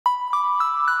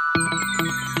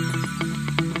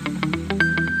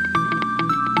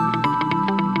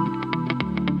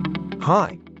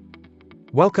Hi.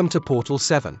 Welcome to Portal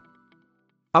 7.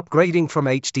 Upgrading from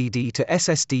HDD to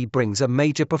SSD brings a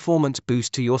major performance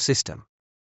boost to your system.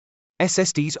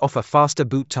 SSDs offer faster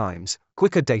boot times,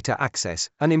 quicker data access,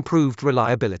 and improved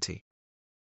reliability.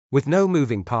 With no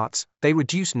moving parts, they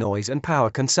reduce noise and power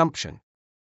consumption.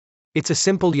 It's a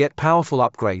simple yet powerful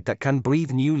upgrade that can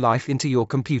breathe new life into your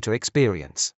computer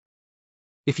experience.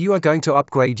 If you are going to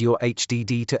upgrade your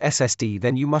HDD to SSD,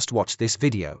 then you must watch this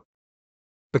video.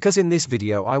 Because in this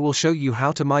video I will show you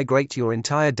how to migrate your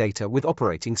entire data with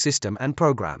operating system and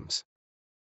programs.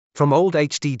 From old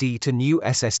HDD to new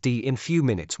SSD in few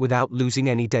minutes without losing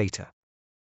any data.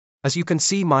 As you can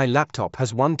see, my laptop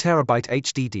has 1 TB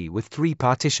HDD with 3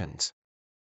 partitions.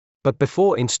 But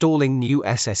before installing new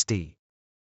SSD,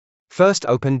 first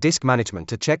open Disk Management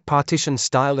to check partition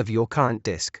style of your current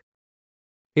disk.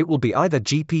 It will be either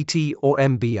GPT or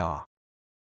MBR.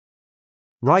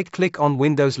 Right-click on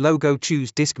Windows logo,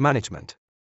 choose Disk Management.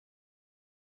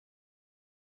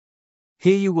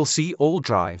 Here you will see all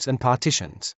drives and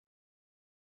partitions.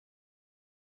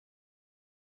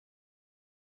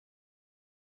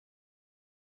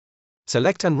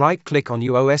 Select and right-click on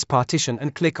your OS partition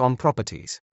and click on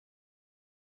Properties.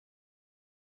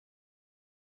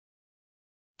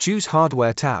 Choose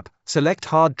Hardware tab, select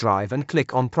Hard Drive and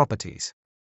click on Properties.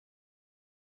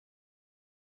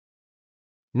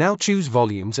 Now choose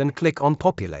Volumes and click on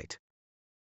Populate.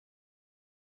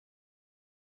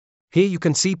 Here you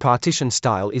can see partition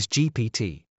style is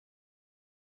GPT.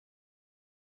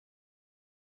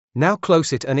 Now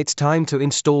close it and it's time to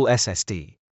install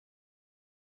SSD.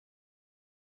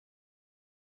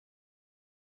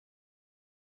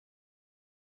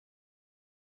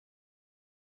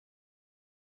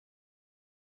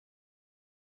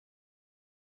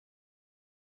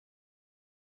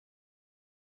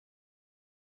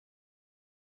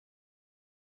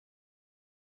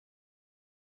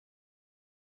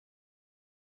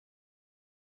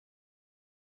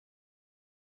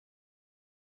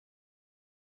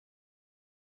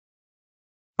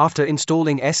 After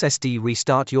installing SSD,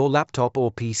 restart your laptop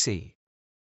or PC.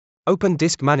 Open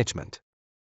Disk Management.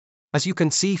 As you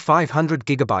can see, 500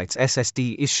 GB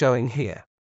SSD is showing here.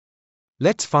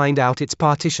 Let's find out its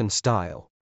partition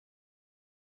style.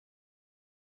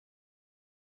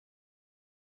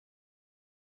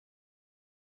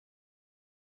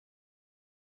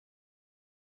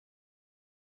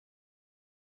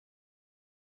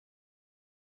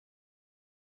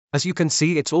 As you can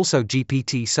see, it's also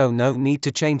GPT, so no need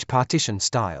to change partition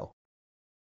style.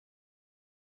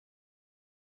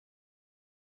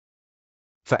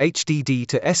 For HDD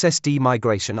to SSD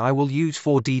migration, I will use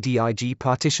 4DDIG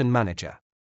Partition Manager.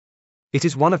 It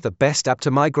is one of the best apps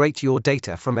to migrate your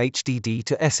data from HDD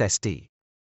to SSD.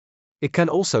 It can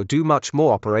also do much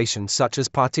more operations such as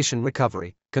partition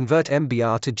recovery, convert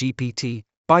MBR to GPT,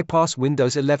 bypass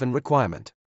Windows 11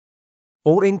 requirement,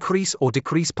 or increase or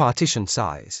decrease partition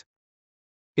size.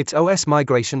 Its OS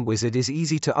migration wizard is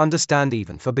easy to understand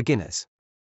even for beginners.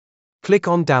 Click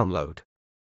on Download.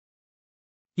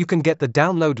 You can get the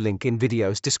download link in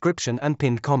video's description and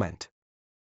pinned comment.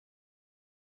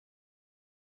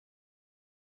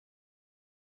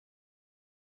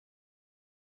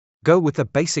 Go with the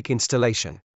basic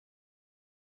installation.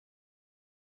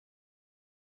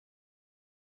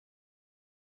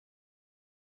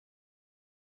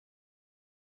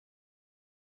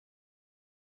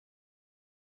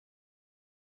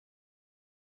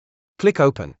 Click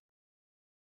Open.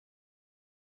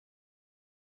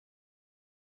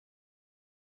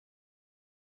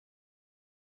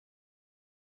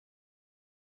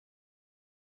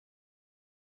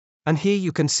 And here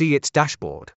you can see its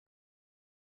dashboard.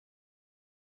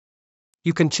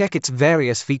 You can check its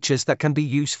various features that can be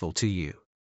useful to you.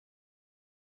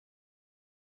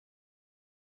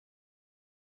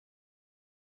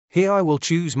 Here I will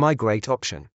choose Migrate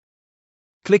option.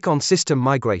 Click on System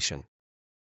Migration.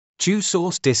 Choose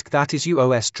source disk, that is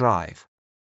your OS drive.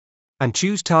 And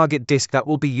choose target disk, that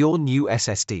will be your new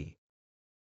SSD.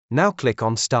 Now click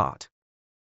on Start.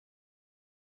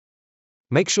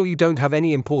 Make sure you don't have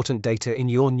any important data in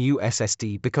your new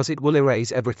SSD because it will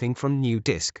erase everything from new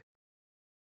disk.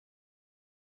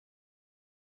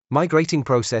 Migrating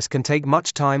process can take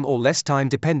much time or less time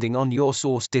depending on your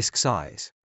source disk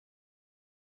size.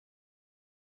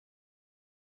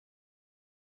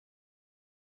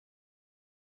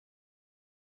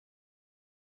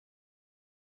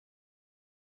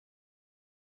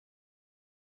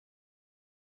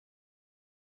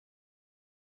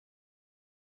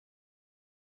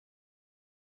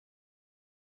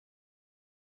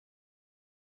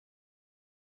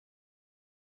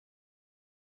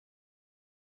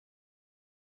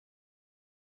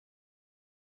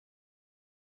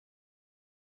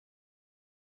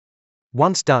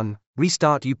 Once done,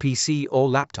 restart your PC or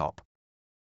laptop.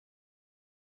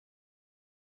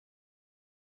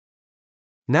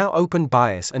 Now open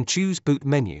BIOS and choose Boot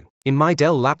menu. In my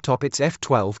Dell laptop it's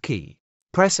F12 key.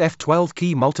 Press F12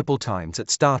 key multiple times at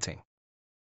starting.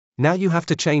 Now you have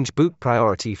to change boot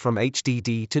priority from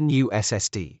HDD to new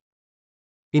SSD.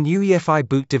 In UEFI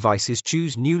boot devices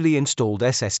choose newly installed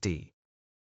SSD.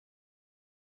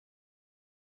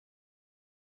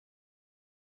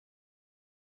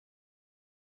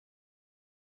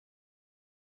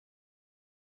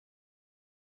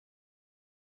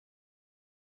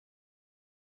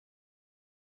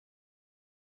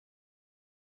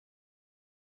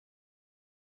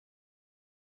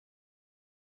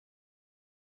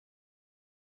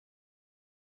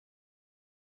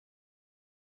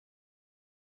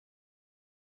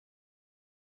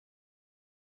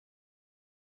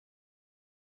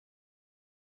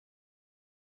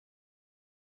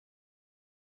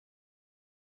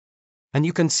 And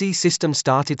you can see system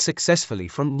started successfully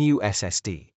from new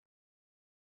SSD.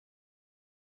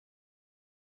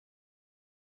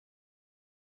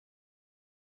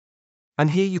 And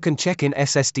here you can check in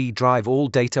SSD drive all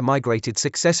data migrated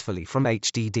successfully from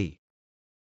HDD.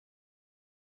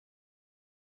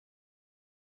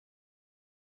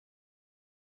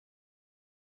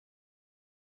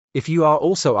 If you are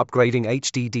also upgrading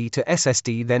HDD to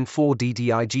SSD, then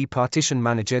 4DDIG Partition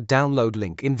Manager download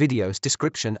link in video's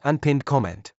description and pinned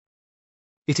comment.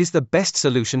 It is the best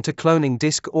solution to cloning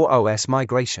disk or OS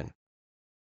migration.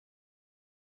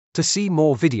 To see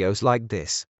more videos like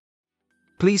this,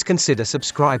 please consider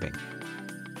subscribing.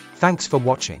 Thanks for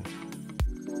watching.